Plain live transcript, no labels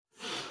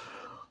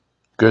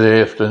Good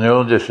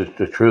afternoon. This is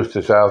The Truth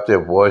Is Out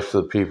There, Voice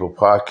of the People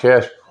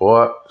podcast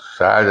for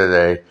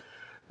Saturday.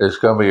 It's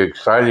going to be an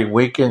exciting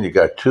weekend. You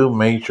got two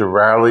major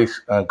rallies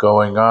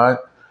going on.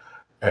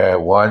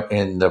 One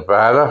in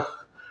Nevada,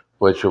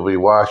 which you'll be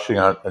watching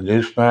on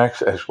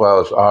Newsmax, as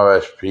well as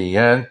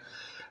RSPN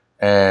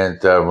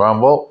and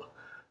Rumble.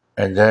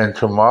 And then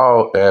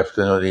tomorrow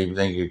afternoon,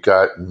 evening, you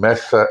got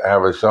Mesa,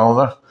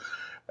 Arizona.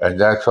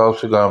 And that's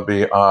also going to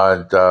be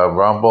on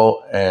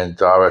Rumble and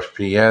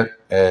RSPN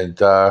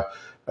and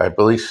I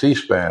believe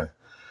C-SPAN.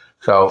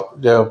 So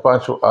there are a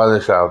bunch of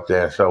others out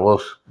there. So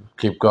we'll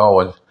keep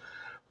going.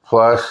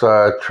 Plus,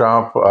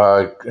 Trump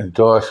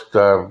endorsed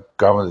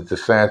Governor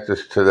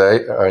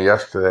DeSantis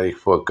yesterday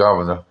for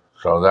governor.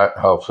 So that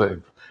helps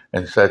him,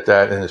 and said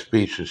that in a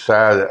speech the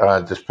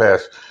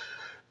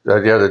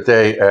other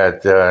day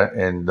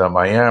in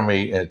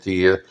Miami at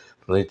the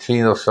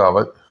Latino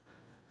Summit.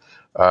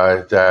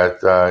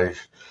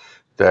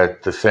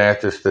 That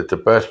DeSantis did the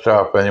best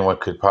job anyone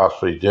could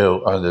possibly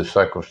do under the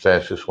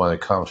circumstances when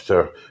it comes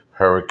to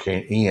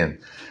Hurricane Ian,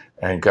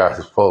 and got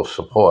his full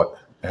support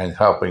and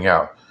helping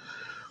out.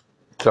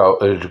 So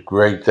it was a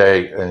great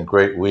day and a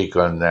great week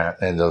on that.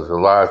 And there's a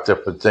lot of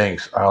different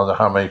things. I don't know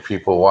how many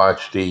people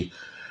watched the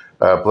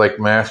Blake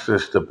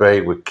Masters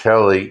debate with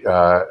Kelly.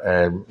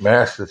 And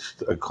Masters,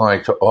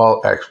 according to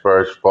all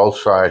experts, both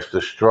sides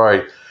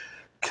destroyed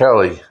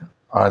Kelly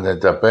on the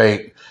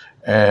debate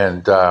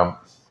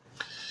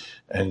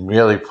and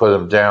really put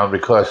him down,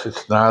 because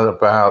it's not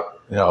about,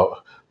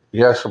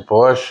 yes,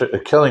 abortion,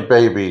 killing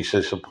babies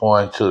is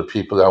important to the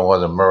people that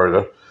want to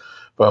murder,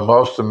 but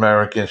most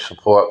Americans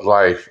support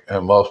life,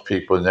 and most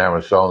people in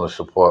Arizona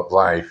support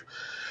life,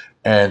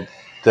 and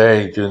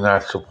they do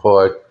not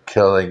support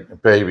killing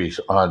babies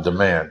on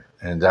demand.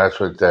 And that's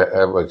what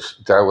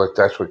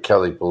that's what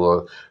Kelly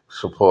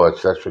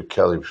supports. That's what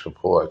Kelly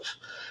supports,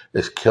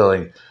 is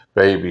killing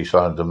babies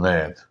on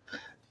demand,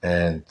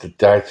 and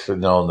that's a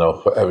no-no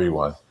for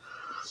everyone.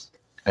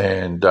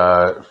 And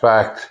in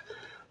fact,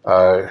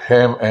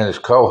 him and his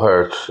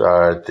cohorts,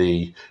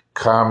 the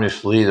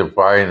communist leader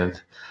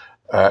Biden,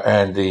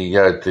 and the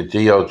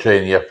DOJ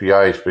and the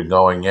FBI has been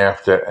going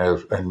after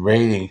and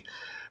raiding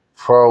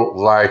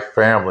pro-life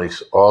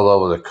families all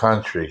over the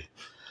country,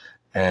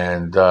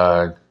 and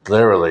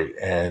literally,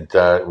 and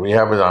we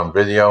have it on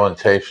video and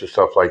tapes and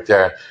stuff like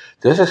that.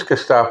 This is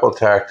Gestapo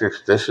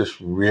tactics. This is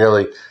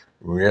really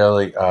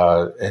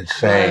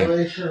insane.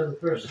 Violation of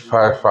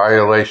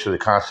the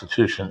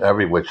Constitution,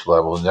 every which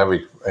level, and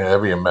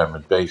every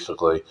amendment,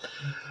 basically.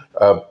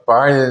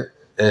 Biden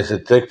is a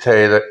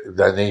dictator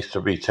that needs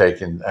to be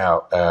taken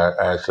out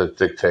as a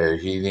dictator.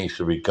 He needs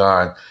to be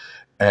gone.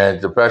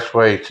 And the best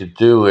way to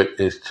do it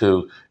is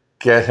to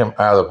get him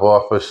out of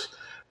office,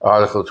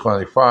 Article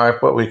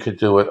 25, but we could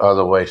do it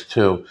other ways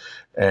too,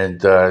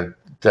 and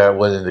that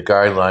within the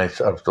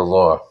guidelines of the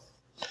law.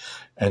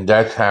 And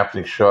that's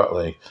happening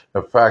shortly.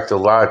 In fact, a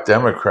lot of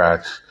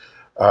Democrats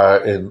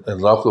in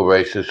local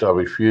races are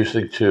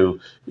refusing to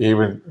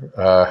even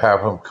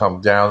have him come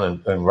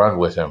down and run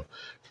with him.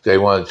 They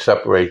want to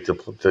separate the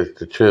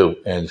two,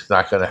 and it's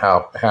not going to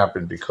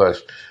happen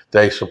because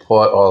they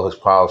support all his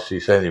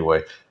policies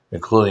anyway,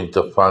 including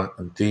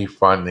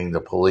defunding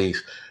the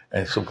police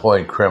and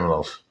supporting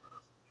criminals.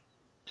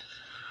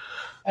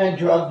 And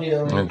drug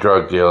dealers.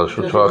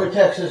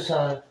 Protects his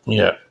son.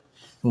 Yeah.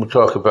 We'll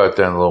talk about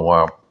that in a little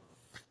while.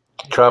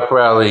 Trump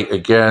rally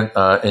again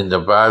in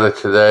Nevada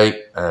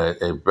today.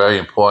 Very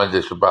important.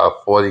 There's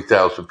about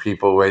 40,000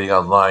 people waiting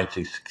online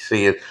to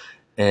see it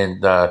in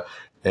Nevada,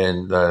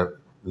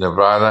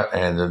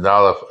 and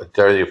another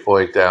 30 or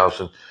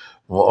 40,000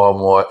 or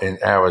more in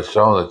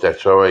Arizona.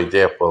 That's already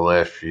there for the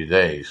last few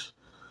days,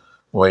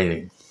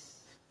 waiting.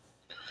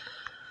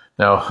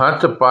 Now,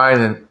 Hunter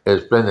Biden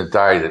has been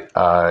indicted.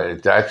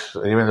 That's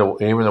even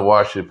the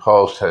Washington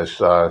Post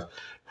has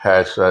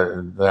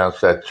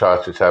announced that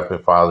charges have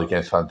been filed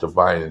against Hunter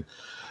Biden.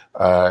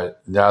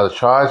 Now, the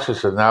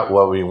charges are not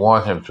what we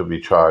want him to be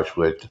charged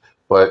with,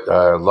 but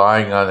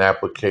lying on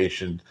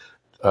application,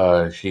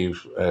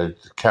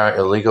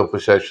 illegal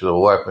possession of a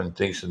weapon,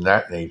 things of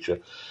that nature.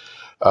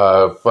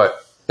 But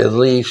it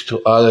leads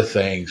to other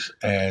things,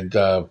 and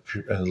I'm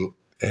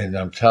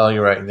telling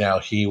you right now,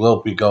 he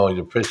will be going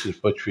to prison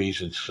for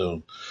treason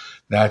soon,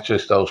 not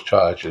just those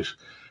charges.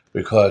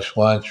 Because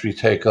once we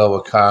take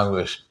over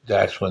Congress,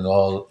 that's when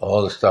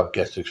all the stuff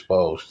gets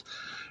exposed.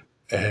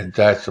 And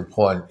that's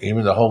important.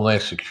 Even the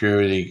Homeland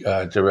Security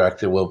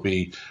Director will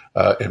be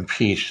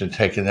impeached and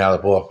taken out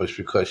of office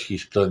because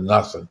he's done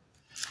nothing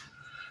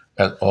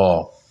at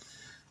all.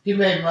 He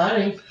made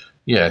money.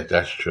 Yeah,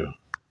 that's true.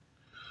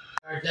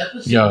 Our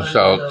deficit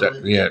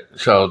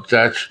so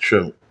that's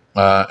true.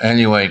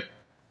 Anyway,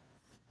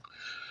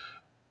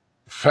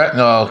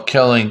 fentanyl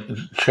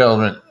killing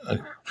children.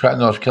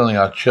 Fentanyl is killing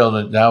our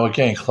children. Now we're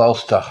getting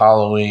close to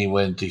Halloween.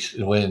 When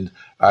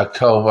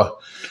October,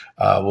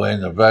 we're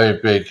in a very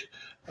big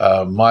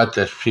month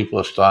as people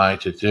are starting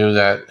to do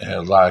that, and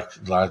a lot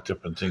of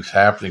different things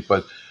happening.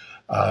 But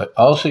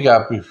also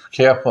got to be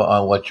careful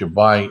on what you're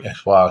buying as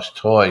far as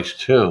toys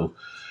too.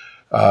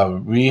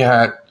 We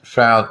had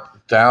found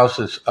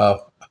thousands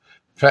of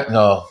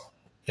fentanyl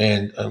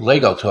in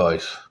Lego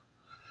toys.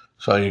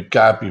 So you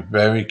got to be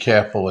very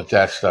careful with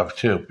that stuff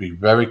too. Be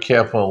very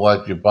careful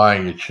what you're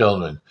buying your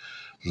children.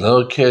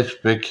 Little kids,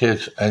 big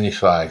kids, any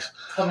size.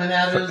 Coming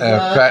out of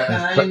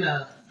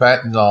China.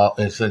 Fentanyl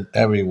is in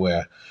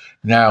everywhere.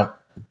 Now,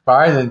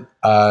 Biden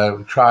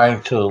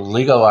trying to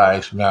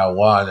legalize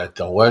marijuana,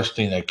 the worst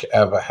thing that could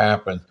ever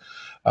happen.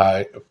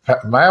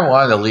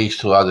 Marijuana leads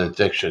to other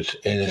addictions,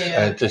 and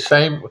it's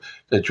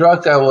the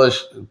drug that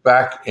was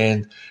back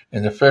in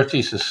the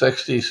 50s, the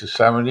 60s, the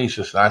 70s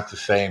is not the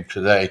same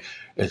today.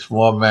 It's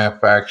more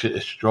manufactured,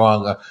 it's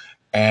stronger,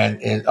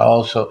 and it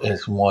also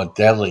is more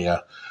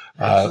deadlier.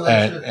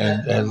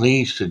 And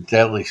leads to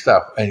deadly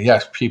stuff. And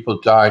yes, people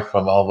die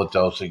from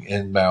overdosing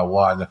in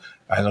marijuana.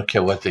 I don't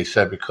care what they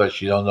said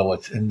because you don't know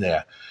what's in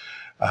there.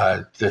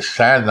 There's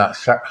cyanide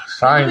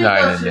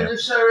in there.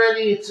 This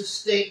already, it's a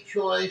state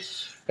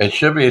choice. It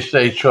should be a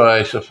state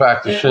choice. In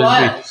fact, it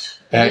shouldn't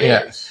be.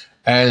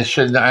 And it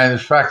should. And in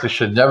fact, it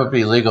should never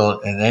be legal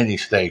in any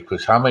state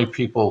because how many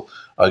people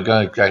are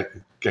going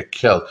to get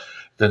killed?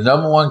 The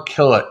number one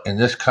killer in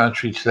this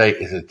country today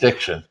is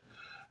addiction.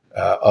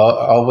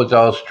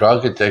 Overdose,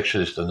 drug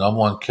addiction is the number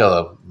one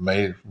killer,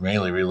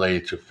 mainly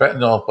related to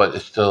fentanyl, but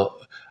it's still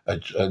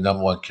a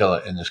number one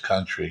killer in this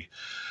country.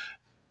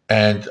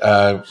 And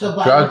so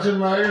Biden's a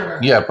murderer.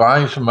 Yeah,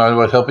 Biden's a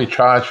murderer. He'll be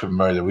charged for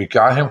murder. We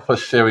got him for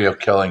serial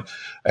killing,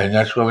 and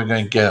that's where we're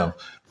going to get him.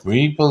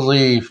 We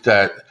believe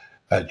that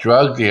a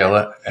drug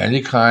dealer,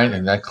 any kind,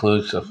 and that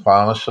includes a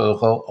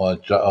pharmaceutical or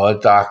a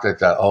doctor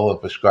that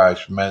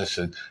overprescribes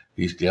medicine,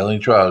 he's dealing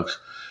drugs,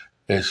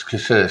 is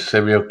considered a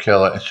serial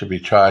killer and should be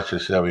charged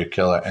as a serial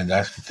killer, and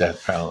that's the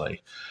death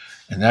penalty.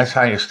 And that's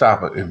how you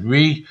stop it. If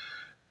we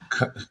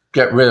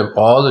get rid of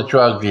all the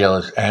drug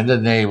dealers and the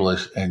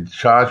enablers and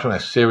charge them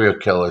as serial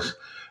killers,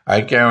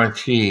 I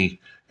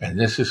guarantee, and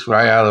this is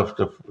right out of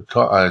the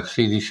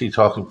CDC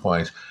talking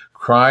points,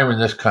 crime in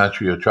this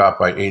country will drop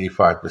by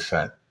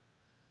 85%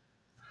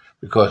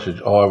 because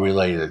it's all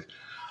related.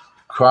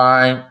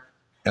 Crime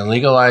and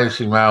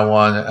legalizing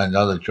marijuana and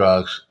other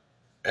drugs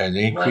and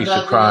the increase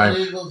of crime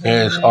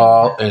is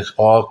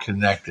all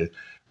connected.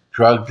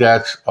 Drug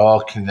deaths all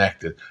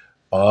connected,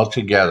 all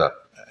together.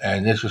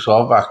 And this is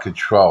all about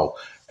control.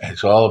 And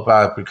it's all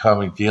about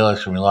becoming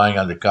dealers and relying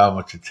on the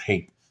government to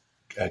take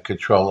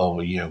control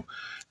over you.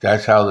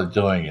 That's how they're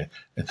doing it.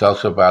 It's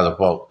also about a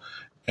vote.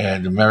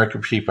 And the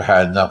American people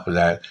had enough of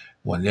that.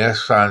 When their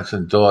sons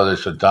and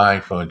daughters are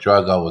dying from a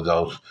drug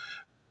overdose,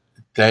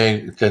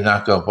 they're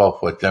not going to vote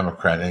for a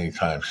Democrat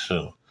anytime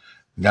soon.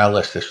 Now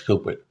unless they're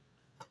stupid.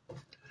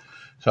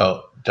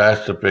 So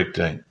that's the big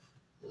thing.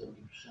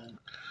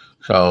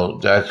 So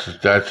that's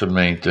the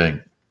main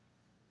thing.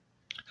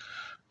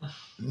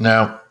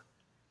 Now,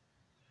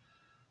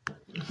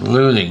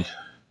 looting.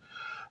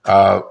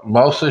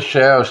 Most of the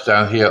sheriffs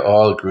down here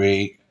all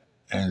agree,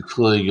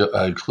 including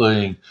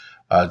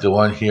the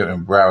one here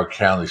in Broward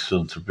County,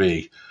 soon to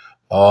be,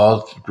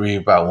 all agree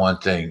about one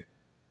thing.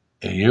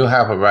 You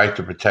have a right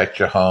to protect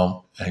your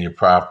home and your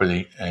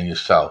property and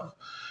yourself.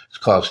 It's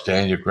called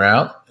Stand Your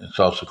Ground. It's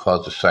also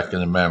called the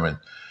Second Amendment.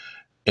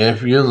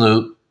 If you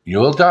loot, you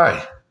will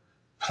die.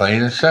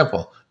 Plain and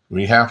simple.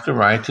 We have the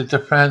right to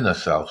defend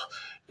ourselves.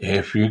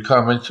 If you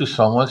come into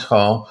someone's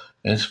home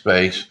in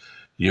space,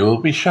 you will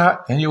be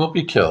shot and you will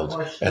be killed.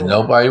 Sure. And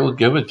nobody will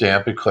give a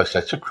damn because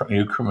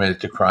you committed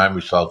the crime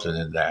resulting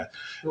in that.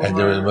 Sure.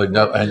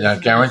 And I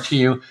guarantee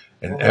you,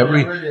 in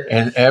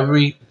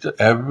every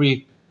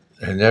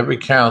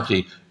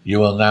county, you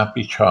will not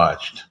be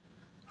charged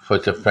for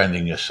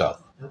defending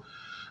yourself.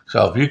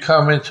 So if you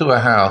come into a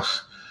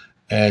house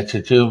and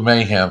to do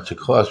mayhem, to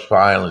cause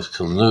violence,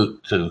 to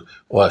loot,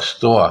 or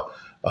store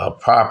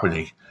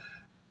property,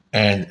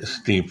 and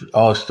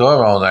the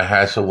store owner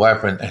has a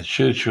weapon and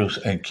shoots you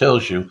and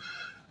kills you,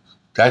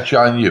 that's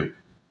on you.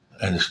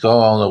 And the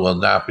store owner will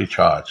not be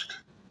charged.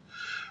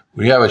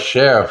 We have a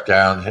sheriff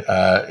down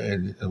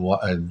in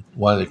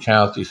one of the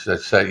counties that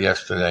said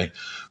yesterday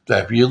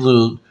that if you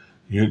loot,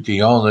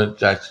 the owner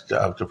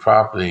of the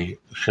property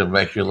should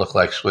make you look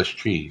like Swiss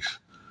cheese.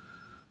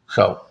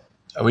 So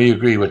we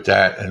agree with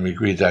that, and we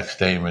agree with that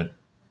statement.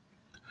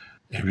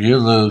 If you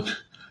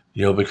loot,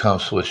 you'll become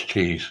Swiss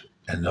cheese,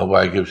 and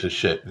nobody gives a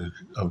shit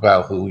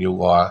about who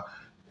you are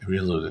if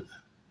you loot it.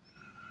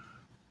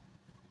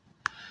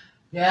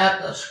 Yeah,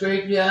 they'll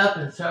scrape you up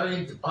and throw you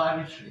into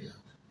Potter's Field.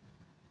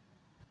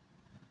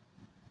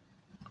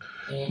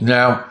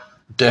 Now,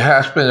 there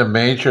has been a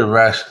major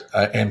arrest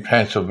in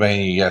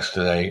Pennsylvania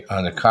yesterday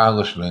on a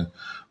congressman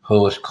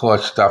who was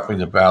caught stuffing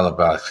the ballot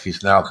box.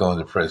 He's now going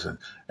to prison,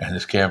 and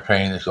his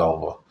campaign is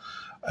over.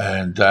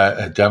 And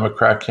a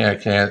Democrat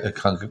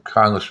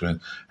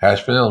congressman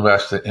has been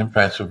arrested in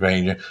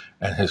Pennsylvania,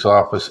 and his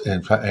office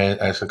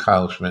as a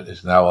congressman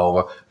is now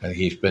over, and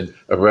he's been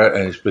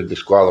arrested and he's been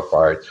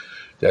disqualified.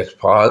 That's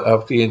part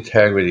of the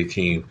integrity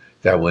team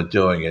that were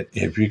doing it.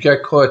 If you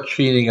get caught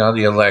cheating on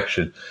the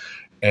election,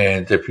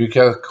 and if you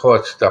get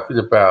caught stuffing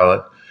the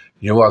ballot,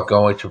 you are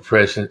going to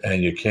prison,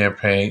 and your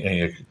campaign and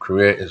your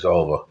career is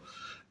over.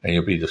 and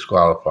you'll be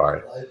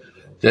disqualified.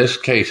 This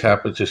case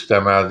happened to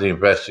stem out of the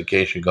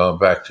investigation going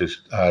back to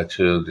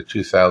the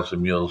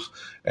 2000 mules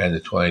and the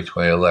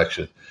 2020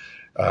 election.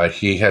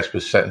 He has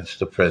been sentenced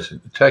to prison.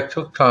 It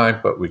took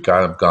time, but we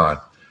got him gone.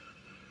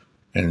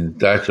 And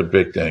that's a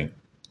big thing.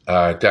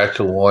 That's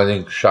a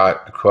warning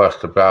shot across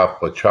the bow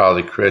for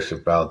Charlie Crist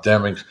and Val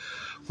Demings,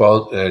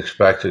 both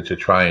expected to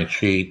try and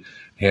cheat.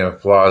 Here in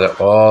Florida,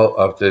 all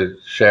of the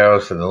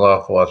sheriffs and the law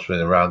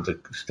enforcement around the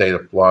state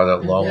of Florida,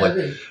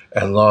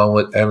 along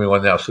with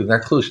everyone else, and that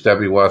includes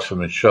Debbie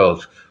Wasserman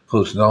Schultz,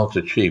 who's known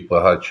to cheat,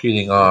 but her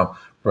cheating arm,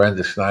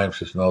 Brenda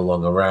Snipes, is no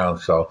longer around,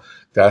 so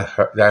that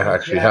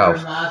actually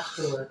helps.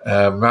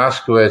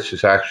 Moskowitz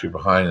is actually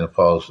behind the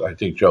polls. I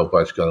think Joe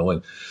Biden's going to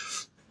win.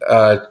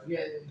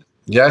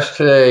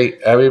 Yesterday,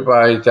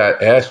 everybody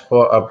that asked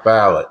for a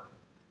ballot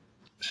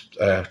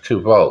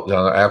to vote,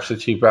 an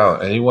absentee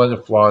ballot, anyone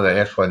in Florida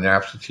asked for an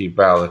absentee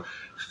ballot,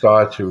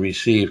 started to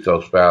receive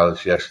those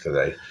ballots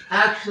yesterday.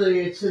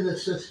 Actually, it's in the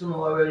system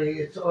already.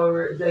 It's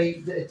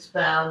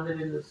found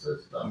in the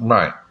system.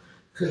 Right.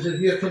 Because if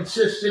you're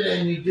consistent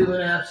and you do an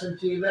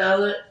absentee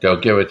ballot, they'll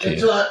give it to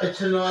you.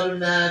 It's an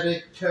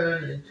automatic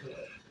turn into it.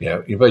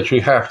 Yeah, but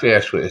you have to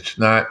ask for it. It's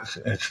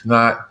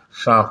not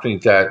something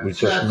that we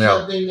just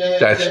mail.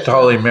 That's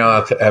totally mail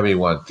out to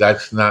everyone.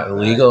 That's not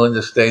illegal in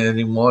the state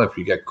anymore. If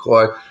you get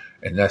caught,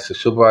 and that's the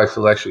supervised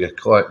election, get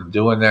caught in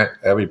doing that,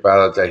 every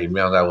ballot that he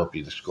mailed out will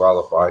be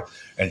disqualified,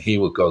 and he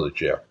would go to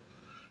jail.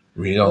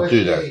 We don't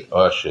do that.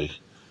 Or she.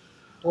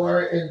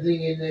 Or in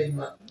the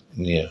Enigma.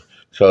 Yeah.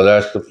 So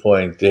that's the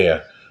point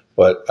there.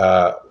 But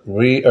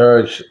we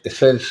urge,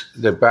 since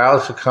the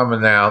ballots are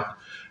coming out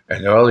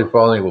and early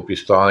voting will be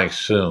starting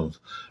soon,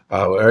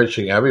 we're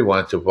urging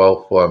everyone to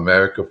vote for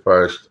America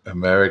First,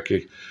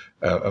 Make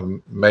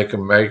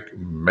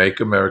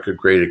America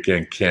Great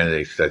Again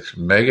candidates. That's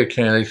mega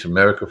candidates,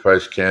 America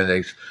First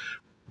candidates,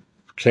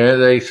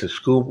 candidates and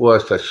school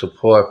boards that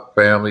support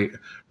family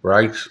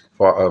rights,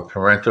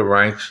 parental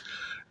rights,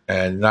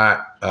 and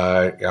not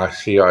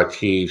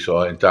CRTs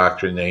or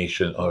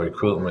indoctrination or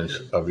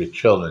recruitments of your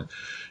children.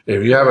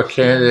 If you have a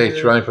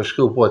candidate running for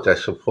school board that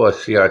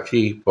supports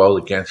CRT,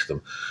 vote against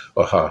them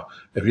or her.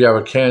 If you have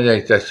a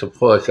candidate that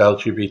supports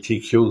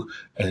LGBTQ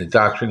and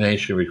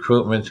indoctrination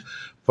recruitment,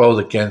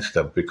 vote against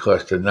them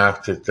because they're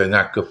not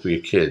good for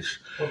your kids.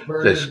 Or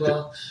burning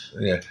books.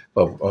 Yeah,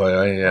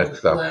 or any of that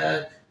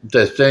stuff.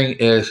 The thing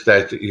is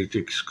that you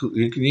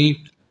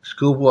need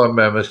school board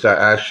members that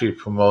are actually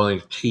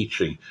promoting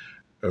teaching,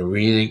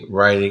 reading,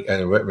 writing,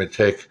 and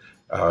arithmetic,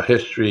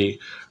 history,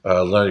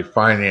 learning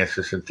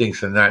finances, and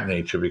things of that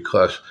nature,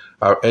 because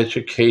our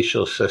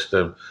educational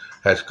system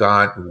has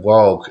gone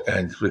woke,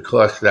 and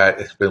because of that,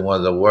 it's been one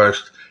of the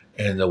worst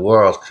in the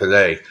world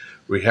today.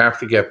 We have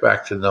to get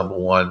back to number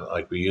one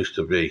like we used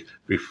to be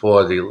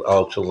before the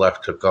ultra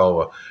left took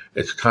over.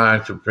 It's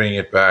time to bring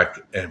it back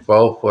and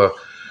vote for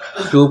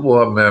school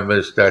board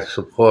members that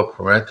support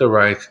parental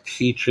rights,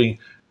 teaching,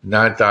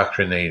 not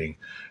indoctrinating.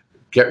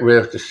 Get rid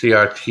of the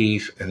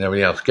CRTs and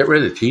everything else. Get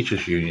rid of the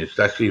teachers' unions.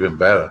 That's even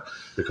better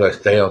because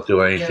they don't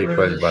do anything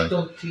for anybody. Get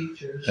rid of the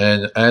teachers.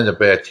 And the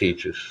bad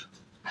teachers.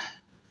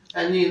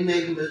 And the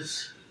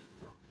enigmas.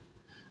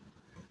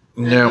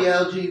 Now, and the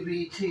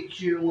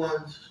LGBTQ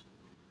ones.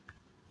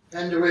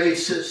 And the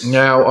racists.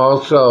 Now,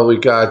 also, we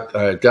got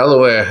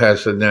Delaware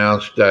has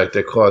announced that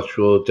the courts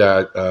ruled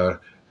that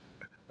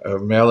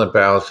mail-in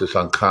ballots is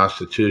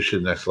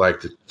unconstitutional. That's like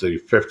the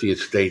 50th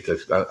state.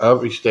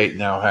 Every state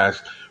now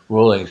has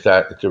rulings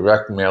that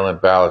direct mail-in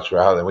ballots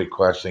rather than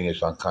requesting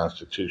is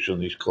unconstitutional.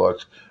 These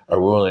courts are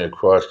ruling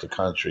across the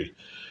country.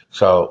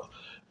 So,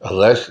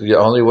 unless the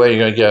only way you're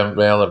going to get a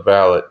mail-in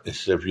ballot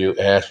is if you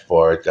ask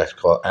for it. That's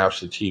called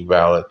absentee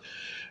ballot,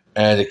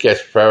 and it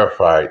gets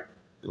verified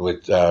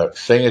with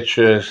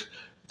signatures,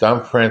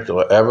 thumbprint, or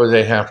whatever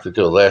they have to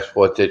do. Last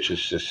four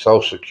digits, just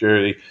Social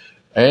Security,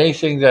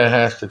 anything that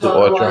has to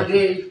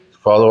do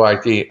photo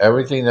ID,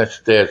 everything that's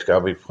there has got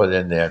to be put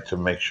in there to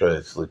make sure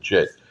it's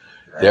legit.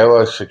 Right. There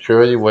are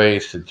security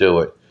ways to do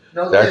it.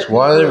 That's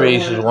one of the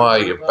reasons why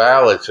your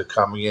ballots are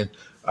coming in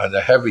on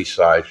the heavy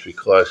side,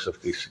 because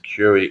of the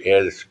security,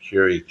 added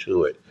security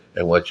to it,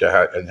 and what you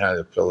have and how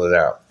to fill it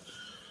out,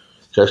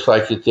 just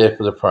like you did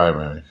for the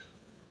primaries.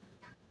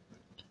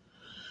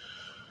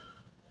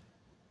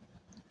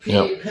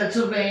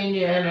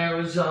 Pennsylvania and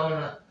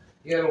Arizona.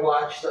 You gotta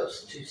watch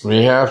those two states.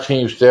 We have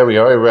teams there. We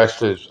already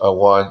arrested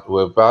one.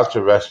 We're about to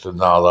arrest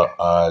another.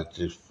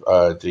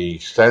 The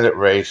Senate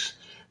race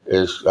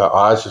is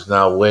ours is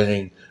now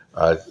winning,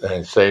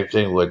 and same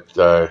thing with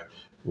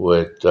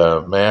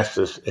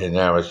Masters in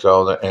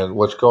Arizona. And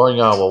what's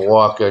going on with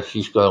Walker?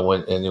 He's going to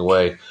win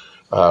anyway,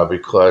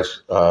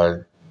 because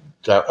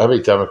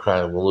every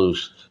Democrat will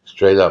lose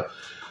straight up.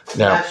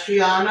 Now,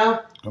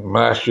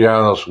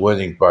 Mastriano's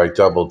winning by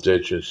double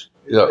digits.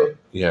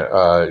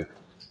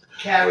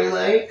 Carrie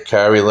Lake.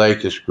 Carrie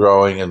Lake is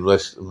growing, and we're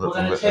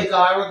going to take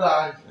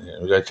Oregon. Yeah,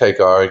 we're going to take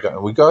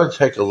Oregon. We're going to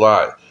take a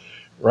lot.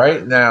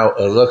 Right now,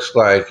 it looks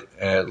like,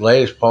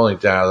 latest polling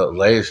data,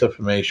 latest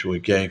information we're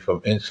getting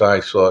from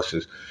inside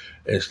sources,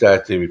 is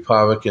that the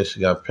Republicans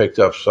are going to pick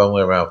up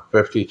somewhere around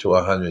 50 to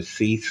 100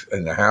 seats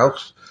in the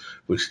House.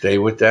 We stay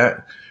with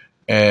that.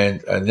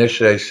 And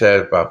initially they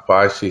said about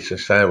 5 seats in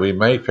the Senate. We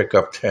may pick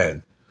up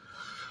 10.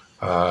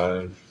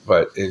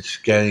 But it's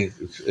getting,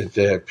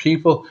 the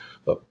people,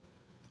 look,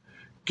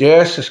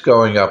 gas is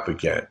going up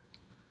again.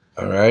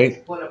 All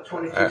right. What up,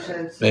 22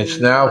 cents? It's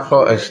now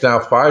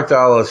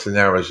 $5 in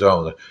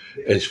Arizona.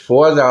 It's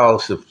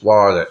 $4 in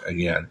Florida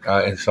again.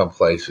 In some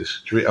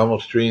places,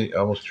 almost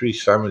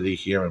 370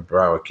 here in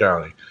Broward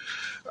County.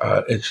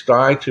 It's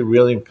starting to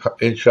really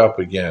inch up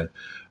again,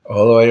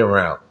 all the way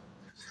around.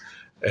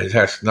 It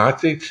has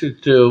nothing to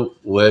do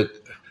with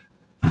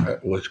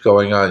what's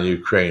going on in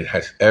Ukraine. It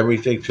has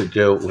everything to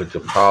do with the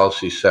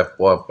policy set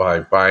forth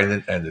by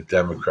Biden and the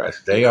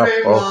Democrats. They are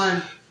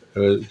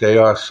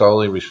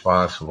solely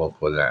responsible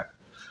for that.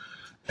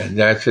 And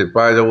that's it.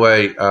 By the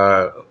way,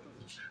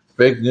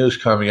 big news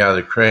coming out of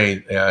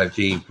Ukraine.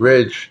 The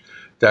bridge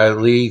that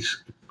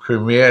leads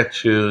Crimea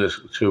to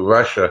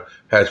Russia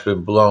has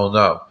been blown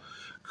up.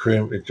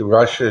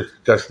 Russia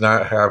does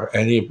not have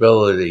any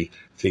ability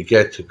to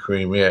get to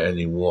Crimea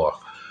anymore.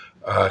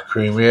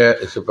 Crimea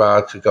is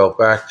about to go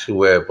back to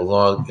where it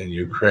belonged in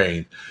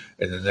Ukraine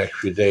in the next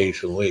few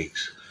days and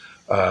weeks.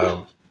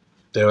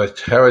 There are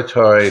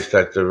territories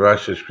that the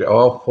Russians,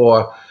 all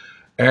 4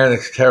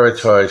 annexed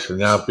territories, are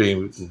now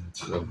being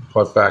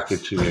put back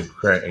into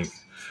Ukraine.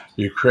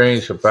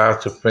 Ukraine's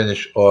about to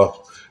finish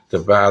off the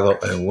battle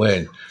and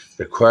win.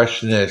 The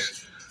question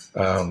is,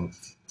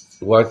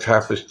 what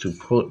happens to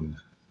Putin?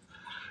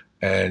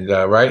 And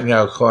right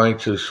now, according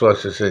to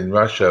sources in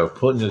Russia,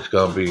 Putin is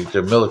going to be,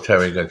 the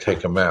military is going to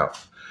take him out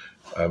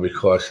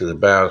because of the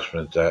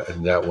embarrassment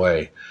in that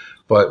way.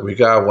 But we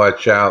got to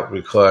watch out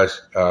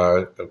because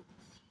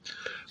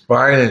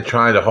Biden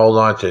trying to hold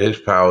on to his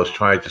powers,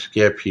 trying to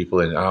scare people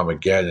in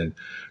Armageddon.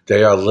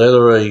 They are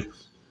literally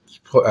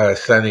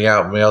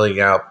mailing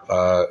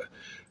out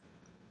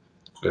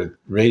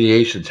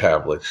radiation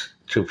tablets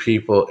to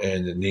people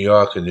in New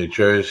York and New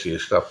Jersey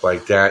and stuff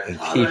like that, and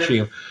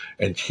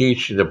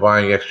teaching them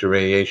buying extra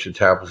radiation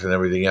tablets and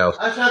everything else.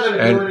 That's not going to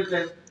do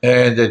anything.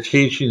 And they're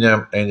teaching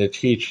them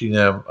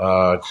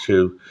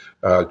to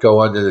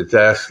go under the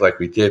desk like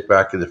we did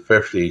back in the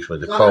 50s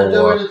with the Cold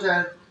War.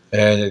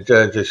 And it's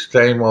the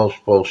same old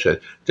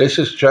bullshit. This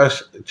is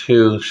just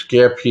to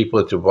scare people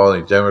into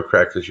voting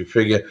Democrat, because you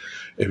figure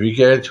if you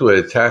get into an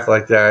attack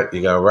like that,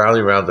 you're going to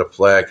rally around the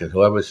flag, and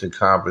whoever's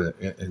incumbent,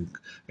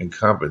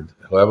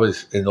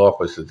 whoever's in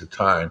office at the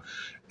time,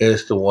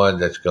 is the one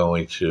that's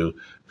going to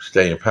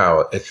stay in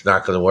power. It's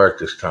not going to work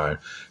this time.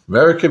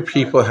 American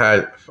people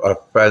are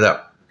fed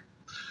up.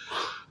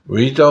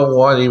 We don't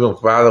want to even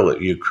battle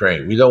with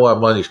Ukraine. We don't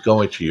want money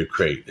going to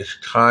Ukraine. It's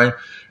time.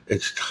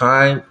 It's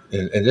time,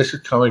 and this is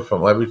coming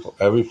from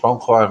every phone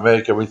call I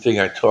make, everything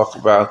I talk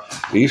about.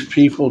 These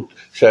people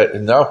said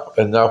enough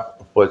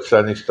with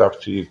sending stuff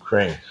to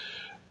Ukraine.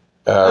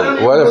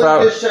 What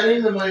about just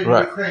sending the money to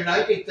Ukraine?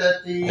 I think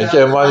that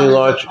the money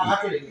launch.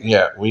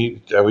 Yeah,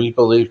 we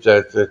believe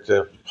that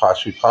they're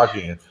possibly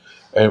pocketing it,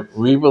 and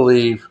we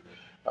believe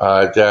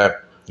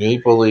that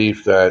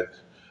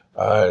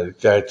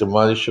the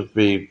money should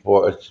be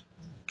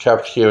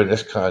kept here in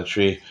this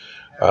country.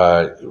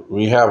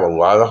 We have a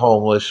lot of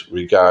homeless.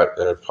 We got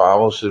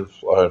problems in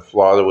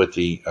Florida with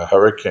the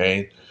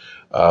hurricane.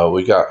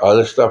 We got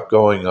other stuff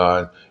going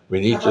on. We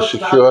need to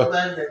secure.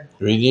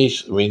 We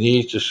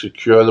need to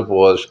secure the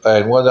borders.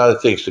 And one other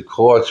thing, the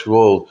courts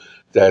ruled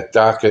that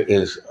DACA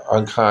is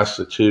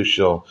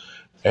unconstitutional,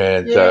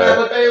 and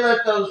but they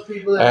let those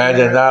people. And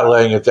they're not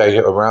letting it.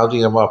 They're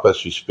rounding them up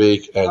as we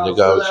speak, and they're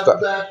going to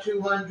that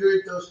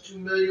 200, those 2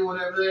 million,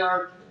 whatever they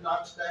are,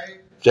 not staying.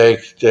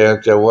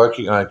 They're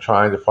working on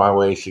trying to find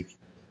ways to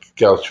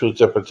go through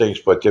different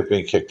things, but they're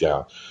being kicked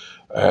out.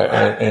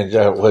 And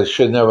what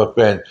should never have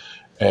been.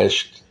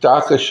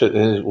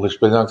 DACA was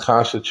been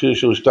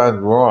unconstitutional. It was done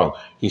wrong.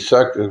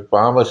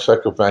 Obama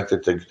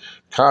circumvented the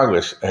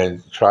Congress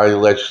and tried to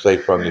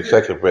legislate from the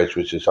executive branch,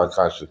 which is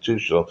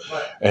unconstitutional,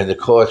 and the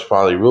courts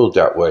finally ruled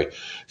that way.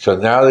 So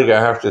now they're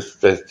going to have to,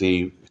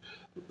 the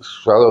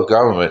federal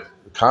government,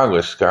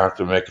 Congress, going to have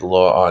to make a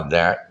law on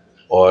that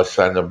or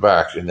send them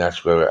back, and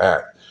that's where we're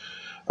at.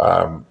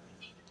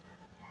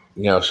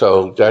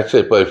 So that's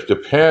it. But if the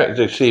parents,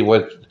 they see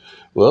we'll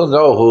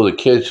know who the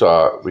kids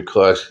are,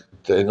 because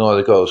in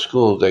order to go to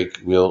school,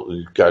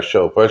 you got to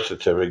show a birth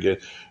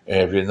certificate,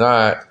 and if you're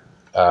not,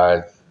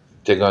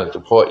 they're going to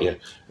deport you.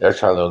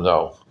 That's how they'll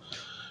know.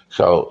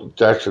 So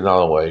that's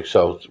another way.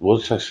 So we'll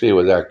just see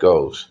where that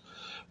goes.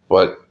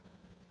 But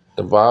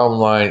the bottom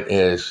line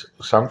is,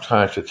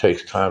 sometimes it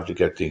takes time to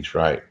get things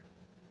right,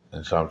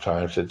 and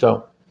sometimes it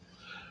don't.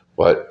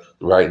 But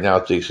right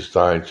now, things are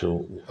starting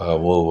to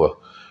move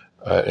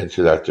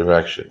into that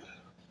direction.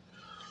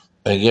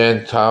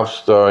 Again, top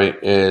story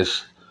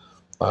is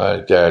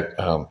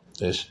that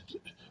is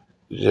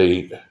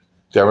the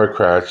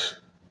Democrats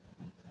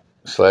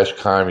 /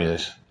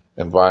 communists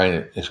and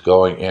Biden is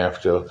going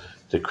after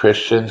the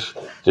Christians,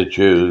 the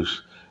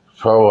Jews,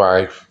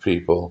 pro-life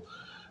people.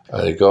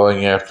 They're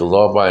going after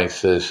law-abiding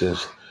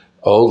citizens,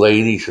 old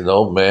ladies and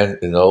old men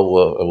and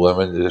old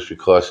women just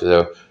because of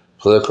their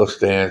political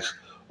stance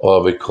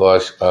or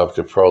because of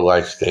the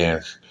pro-life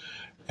stance.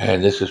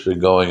 And this has been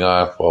going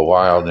on for a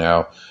while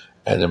now,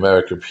 and the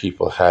American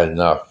people had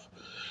enough.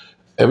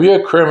 If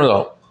you're a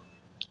criminal,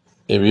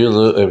 if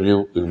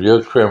you're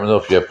a criminal,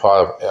 if you're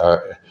part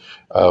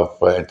of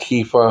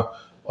Antifa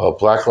or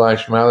Black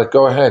Lives Matter,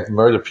 go ahead,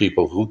 murder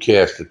people. Who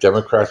cares? The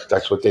Democrats,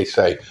 that's what they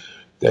say.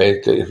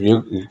 If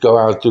you go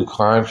out and do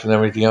crimes and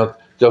everything else,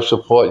 they'll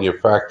support you. In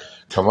fact,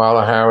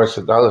 Kamala Harris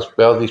and others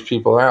bailed these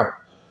people out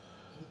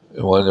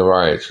in one of the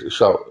riots.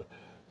 So,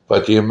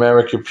 but the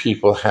American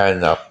people had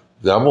enough.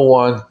 Number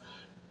one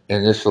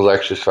in this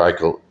election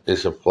cycle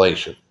is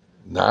inflation,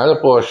 not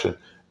abortion.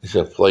 It's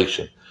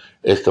inflation.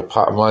 It's the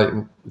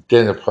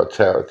dinner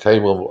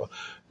table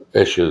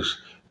issues.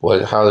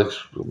 How much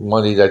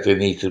money that they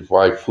need to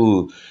buy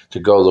food to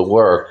go to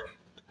work,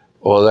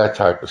 all that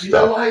type of You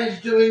know stuff. why he's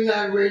doing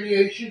that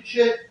radiation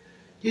shit?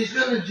 He's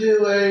gonna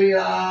do a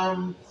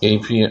APA,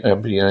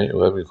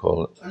 whatever you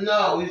call it.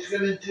 no, he's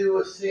gonna do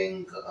a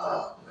thing.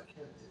 I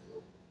can't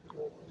do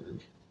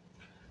it.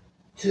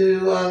 To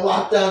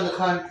lock down the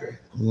country.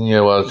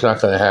 Yeah, well, it's not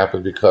going to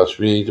happen because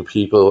we, the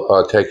people,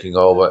 are taking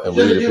over, and He's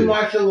we, gonna the do people,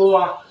 martial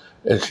law.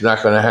 it's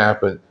not going to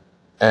happen.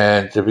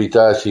 And if he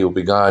does, he will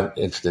be gone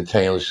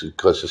instantaneously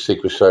because the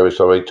Secret Service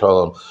already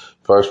told him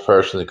first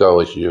person to go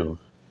is you.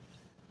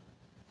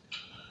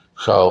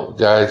 So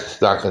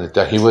that's not going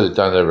to. He would have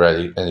done it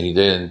already, and he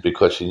didn't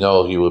because he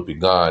knows he would be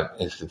gone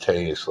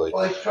instantaneously.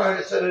 Well, he's trying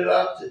to set it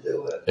up to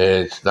do it.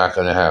 It's not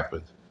going to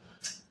happen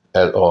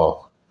at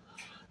all.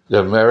 The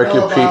Tell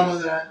American people.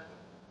 Obama that.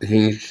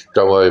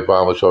 Don't worry,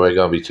 Obama's already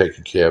going to be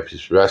taken care of.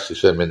 His rest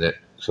is imminent,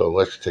 so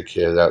let's take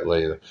care of that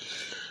later.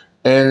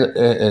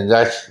 And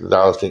that's the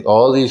other thing.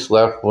 All these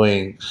left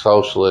wing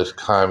socialist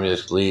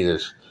communist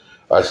leaders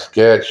are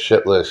scared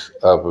shitless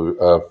of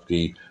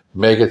the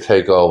mega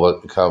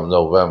takeover come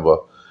November,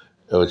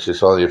 which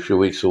is only a few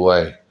weeks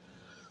away.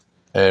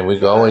 And we're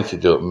going to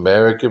do it.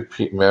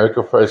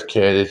 America First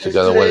candidates are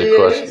going to win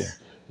across.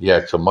 Yeah,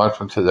 it's a month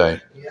from today.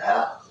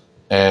 Yeah.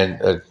 And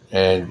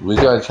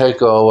we're going to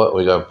take over.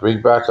 We're going to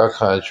bring back our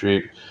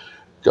country.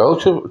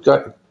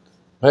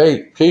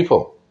 Hey,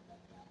 people,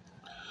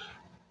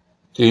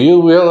 do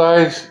you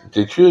realize,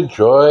 did you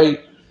enjoy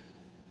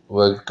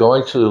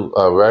going to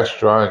a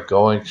restaurant,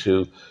 going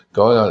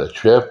on a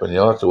trip, and you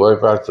don't have to worry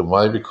about the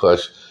money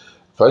because,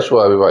 first of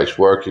all, everybody's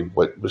working.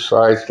 But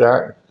besides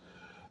that,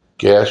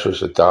 gas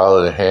was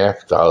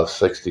 $1.50,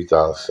 $1.60,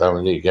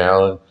 $1.70 a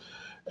gallon.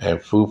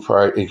 And food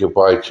price, you could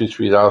buy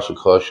 $2-3 would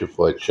cost you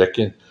for a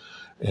chicken.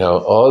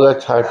 All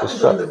that type of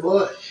stuff. Under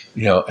Bush.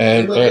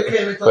 And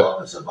came into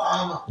office,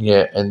 Obama.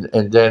 Yeah,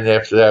 and then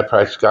after that,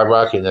 price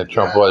skyrocketed, and then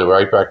Trump brought it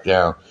right back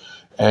down.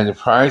 And the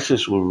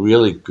prices were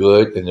really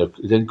good, and it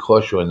didn't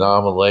cost you an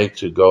arm and leg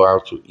to go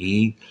out to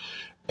eat.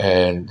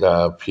 And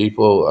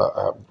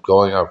people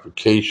going on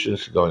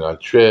vacations, going on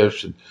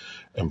trips,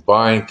 and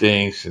buying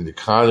things. And the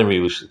economy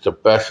was the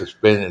best it's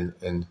been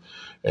in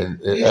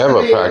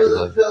ever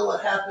practically. To fill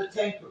a half a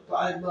tank for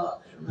 $5.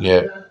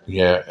 Yeah.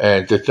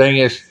 And the thing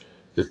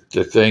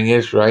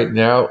is, right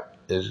now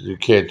is you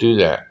can't do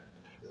that.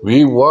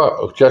 We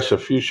were just a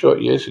few short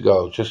years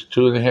ago, just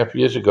 2.5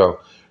 years ago,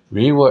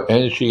 we were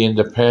energy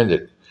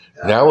independent.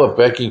 Now we're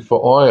begging for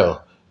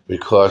oil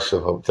because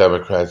of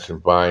Democrats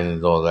and Biden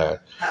and all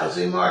that.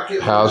 Housing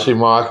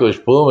market was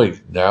booming.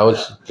 Now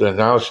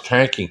it's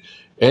tanking.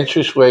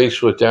 Interest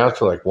rates were down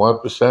to like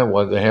 1%,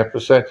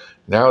 1.5%.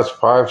 Now it's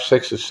 5,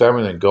 6, or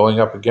 7, and going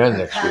up again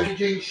next week.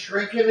 Packaging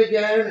shrinking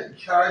again and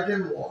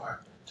charging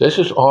more. This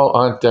is all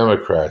on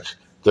Democrats.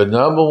 The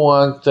number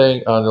one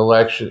thing on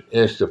election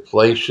is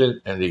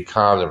deflation and the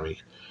economy.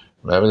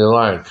 Remember the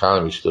line,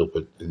 economy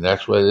stupid, and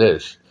that's what it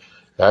is.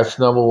 That's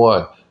number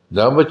one.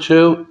 Number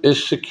two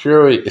is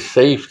security,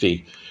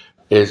 safety.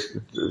 Is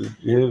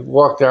you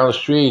walk down the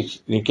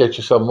streets, you get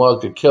yourself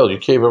mugged and killed. You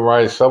can't even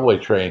ride a subway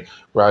train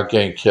without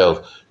getting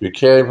killed. You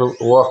can't even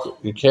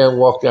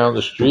walk down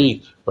the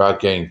street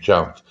without getting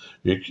jumped.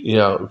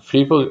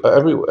 People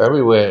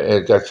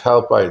everywhere that's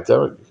held by a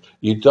Democrat.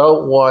 You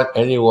don't want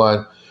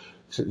anyone.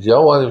 You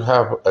don't want to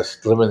have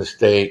live in a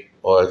state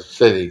or a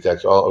city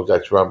that's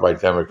run by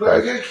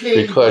Democrats. Burger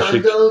King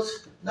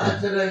bundles,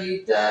 not that I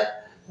eat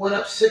that, went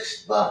up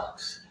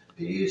 $6.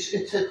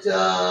 It's at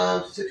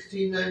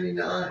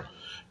 $16.99.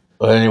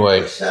 But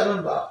anyway,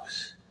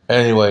 $7.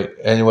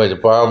 Anyway, the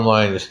bottom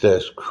line is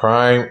this: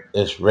 crime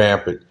is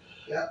rampant.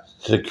 Yep.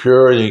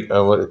 Security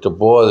at the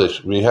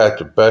borders. We had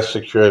the best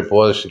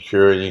border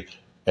security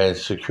and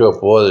secure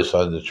borders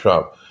under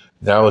Trump.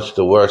 Now it's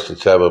the worst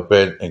it's ever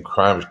been, and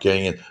crime's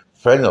getting in.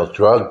 Fentanyl,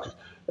 drugs.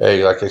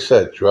 Hey, like I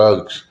said,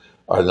 drugs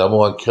are the number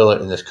one killer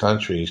in this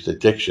country. It's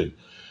addiction,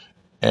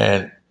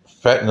 and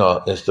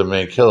fentanyl is the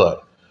main killer.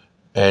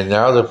 And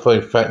now they're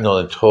putting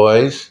fentanyl in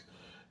toys.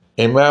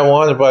 In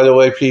marijuana, by the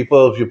way,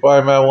 people, if you buy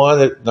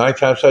marijuana, 9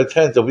 times out of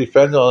 10, there'll be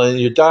fentanyl and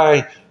you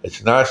die.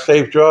 It's not a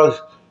safe drug.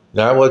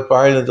 Not what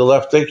Biden and the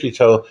left think you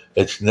tell them.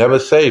 It's never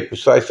safe.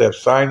 Besides, they have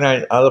cyanide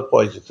and other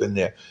poisons in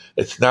there.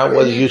 It's not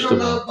what it Didn't he used to be.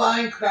 promote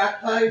buying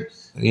crack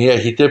pipes? Yeah,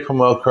 he did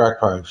promote crack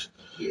pipes.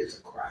 He is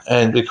a crack.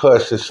 And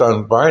because his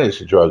son Biden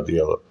is a drug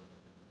dealer.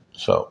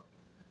 So,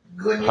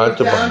 When you're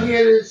Hunter down Biden.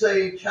 here, there's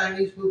a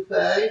Chinese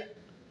buffet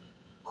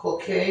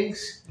called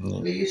King's.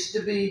 Mm. It used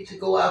to be to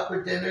go out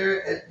for dinner,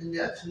 and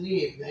that's in the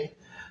evening.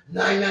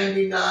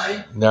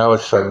 $9.99. Now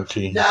it's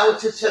 17. Now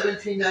it's at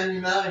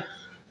 $17.99.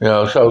 You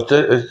know, so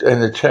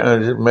and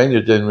the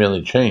menu didn't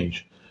really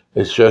change.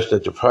 It's just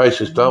that the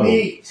price is doubled.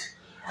 Meat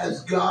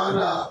has gone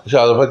up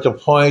So, but the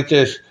point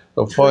is,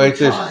 3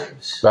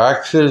 times.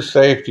 back to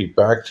safety,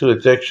 back to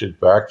addiction,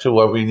 back to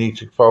what we need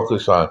to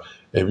focus on.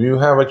 If you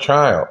have a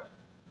child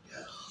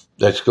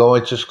that's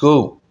going to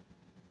school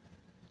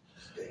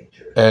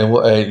and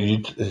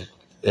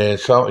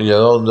some you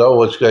don't know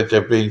what's good,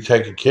 they're being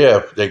taken care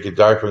of, they could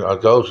die from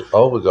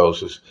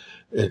overdoses.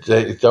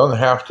 It don't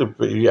have to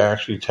be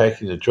actually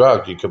taking the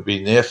drug. You could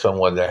be near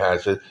someone that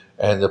has it,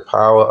 and the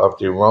power of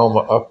the aroma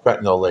of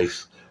fentanyl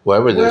lace,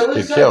 wherever it is, Where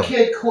was could kill that them.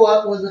 kid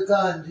caught with a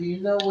gun? Do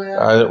you know where?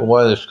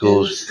 One of the In the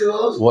schools,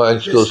 schools? one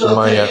of the schools in Still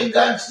Miami. taking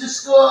guns to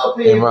school,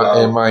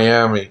 people. In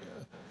Miami.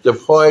 The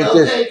point Still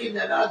is, taking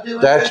it. I'll do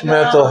it that's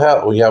now. mental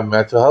health. We have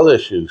mental health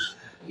issues.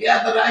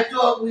 Yeah, but I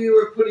thought we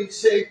were putting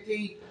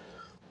safety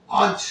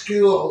on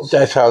schools.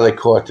 That's how they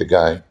caught the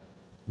guy.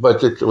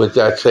 But with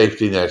that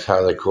safety net, that's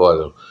how they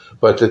caught him.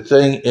 But the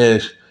thing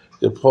is,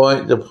 the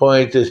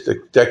point is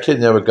that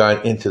kid never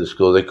got into the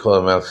school. They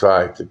caught him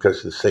outside because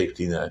of the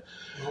safety net.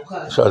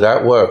 Okay. So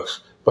that works.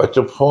 But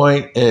the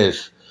point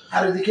is,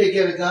 How did the kid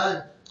get a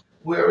gun?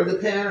 Where were the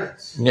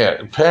parents?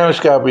 yeah, parents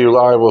got to be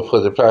reliable for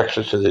the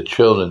access to their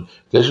children.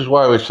 This is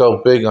why we're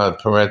so big on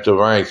parental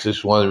rights. This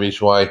is one of the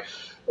reasons why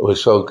we're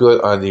so good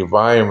on the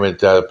environment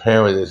that a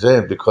parent is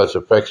in, because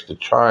it affects the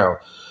child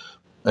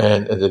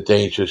and the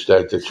dangers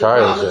that the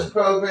child is Promise in.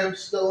 program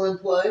still in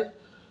play?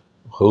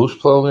 Whose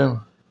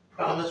program?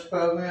 Promise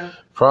program?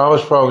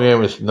 Promise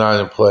program is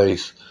not in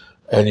place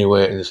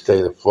anywhere in the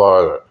state of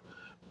Florida.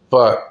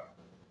 But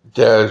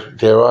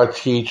there are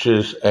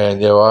teachers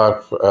and there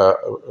are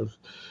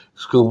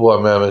school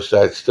board members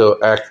that still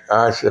act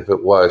as if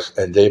it was,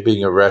 and they're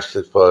being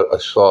arrested for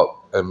assault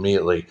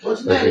immediately.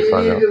 Wasn't that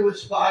idiot who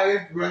was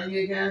fired running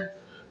again?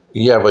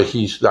 Yeah, but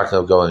he's not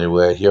going to go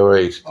anywhere. He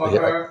already, Or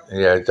her?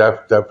 yeah,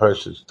 that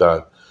person's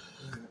done.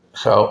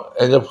 So,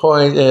 and the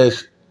point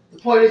is,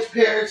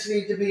 Parents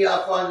need to be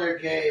up on their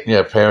game.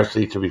 yeah, parents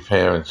need to be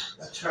parents.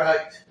 That's right.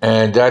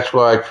 And that's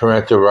why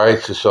parental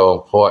rights are so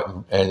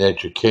important, and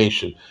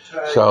education. That's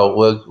right.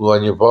 So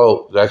when you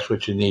vote, that's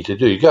what you need to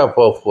do. You got to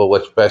vote for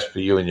what's best for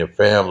you and your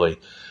family.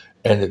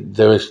 And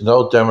there is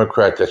no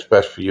Democrat that's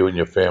best for you and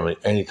your family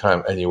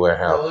anytime, anywhere,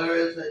 how. No, there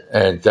isn't.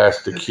 And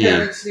that's the key.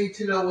 Parents need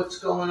to know what's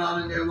going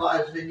on in their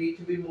lives. They need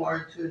to be more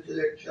in tune to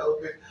their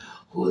children,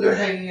 who they're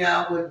hanging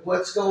out with,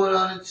 what's going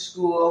on in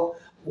school,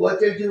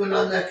 what they're doing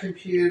on that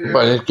computer,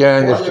 But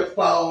again, or their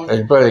phone.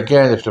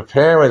 if the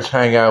parents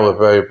hang out with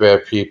very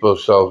bad people,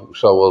 so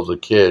will the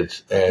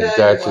kids, and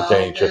that's a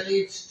danger. There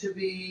needs to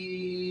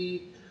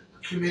be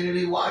a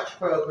community watch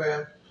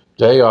program.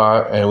 They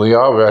are, and we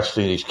are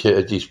arresting these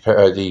kids, these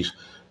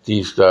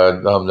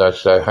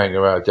numbnuts that hang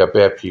around, that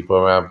bad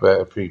people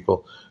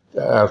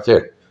out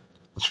there,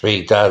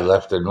 speed out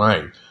left and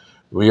right.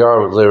 We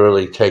are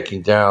literally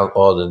taking down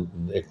all the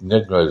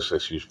enigmas,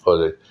 as you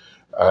put it,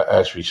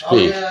 as we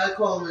speak. Oh yeah, I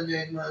call them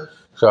enigmas.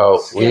 So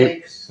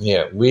Skanks.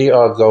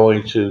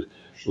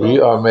 we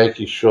are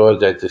making sure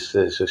that this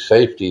is a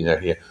safety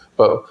net here.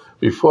 But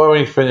before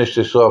we finish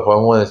this off, I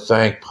want to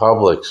thank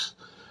Publix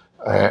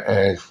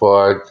and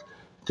for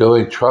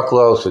doing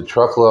truckloads and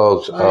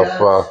truckloads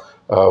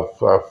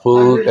of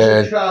food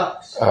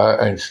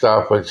and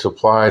stuff and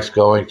supplies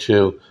going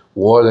to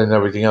water and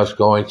everything else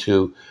going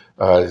to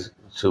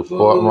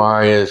Fort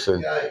Myers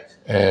and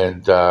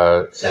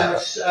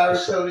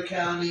Sarasota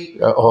County,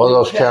 all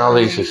those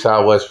counties in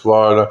Southwest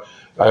Florida.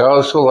 I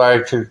also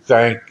like to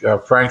thank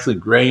Franklin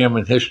Graham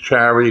and his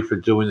charity for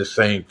doing the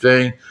same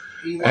thing.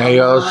 And I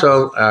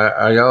also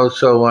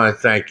want to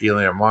thank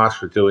Elon Musk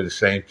for doing the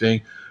same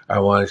thing. I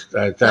want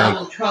to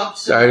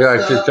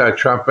thank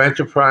Trump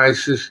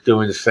Enterprises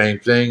doing the same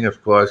thing,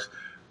 of course,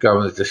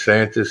 Governor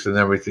DeSantis and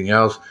everything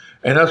else.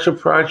 And also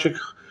Project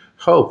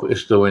Hope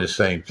is doing the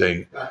same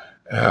thing.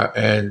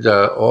 And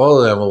all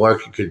of them are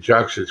working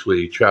conjunctions with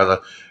each other,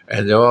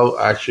 and they're all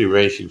actually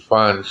raising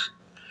funds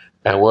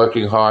and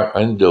working hard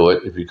to do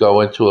it. If you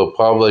go into a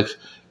Publix,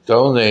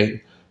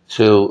 donate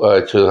to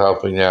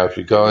helping out. If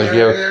you go in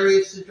here,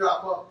 areas to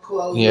drop off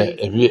clothing. Yeah,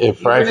 if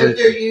Franklin, even if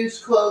they're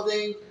used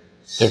clothing,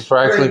 if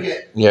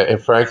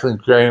Franklin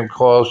Graham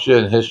calls you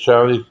and his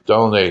charity,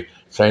 donate.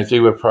 Same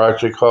thing with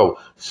Project Hope.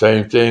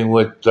 Same thing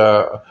with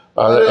other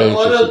agencies.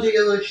 Auto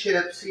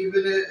dealerships,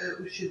 even if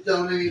we should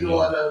donate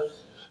autos.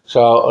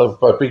 So,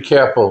 but be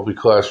careful,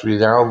 because we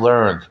now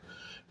learned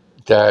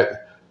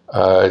that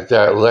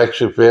that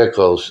electric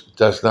vehicles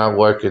does not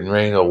work in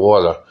rain or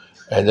water,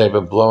 and they've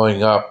been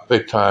blowing up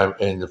big time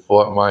in the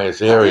Fort Myers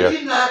How area.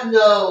 did you not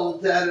know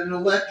that an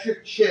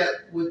electric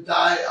chip would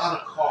die on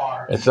a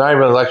car? It's not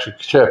even an electric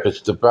chip;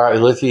 it's the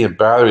lithium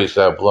batteries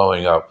that are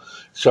blowing up.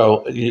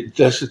 So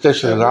this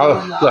is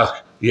another look.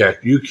 Yeah,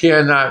 you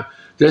cannot.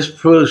 This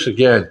proves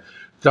again.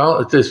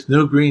 This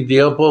new Green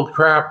Deal bull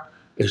crap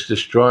is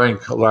destroying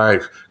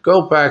lives.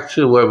 Go back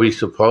to where we're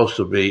supposed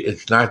to be.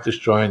 It's not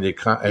destroying the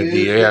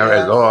air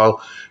at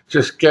all.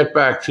 Just get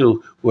back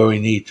to where we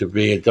need to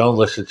be and don't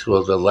listen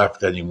to the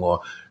left anymore.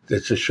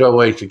 It's a sure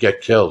way to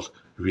get killed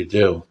if you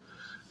do.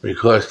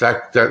 Because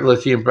that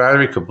lithium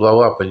battery could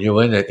blow up and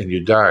you're in it and you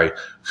die.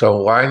 So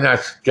why not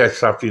get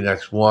something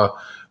that's more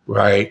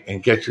right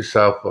and get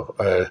yourself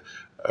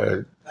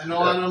an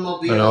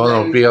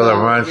automobile that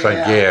runs on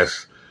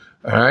gas.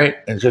 All right?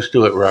 And just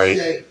do it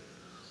right.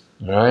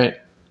 All right?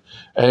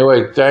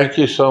 Anyway, thank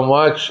you so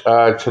much.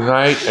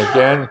 Tonight,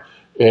 again,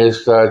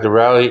 is the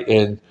rally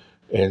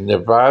in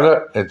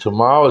Nevada, and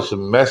tomorrow is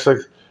in Mesa,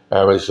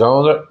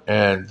 Arizona,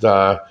 and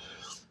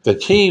the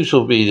teams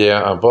will be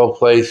there on both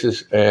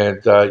places,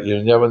 and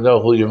you never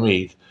know who you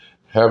meet.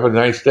 Have a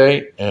nice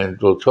day, and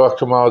we'll talk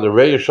tomorrow. The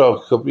radio show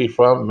could be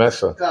from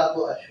Mesa. God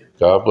bless you.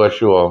 God bless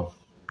you all.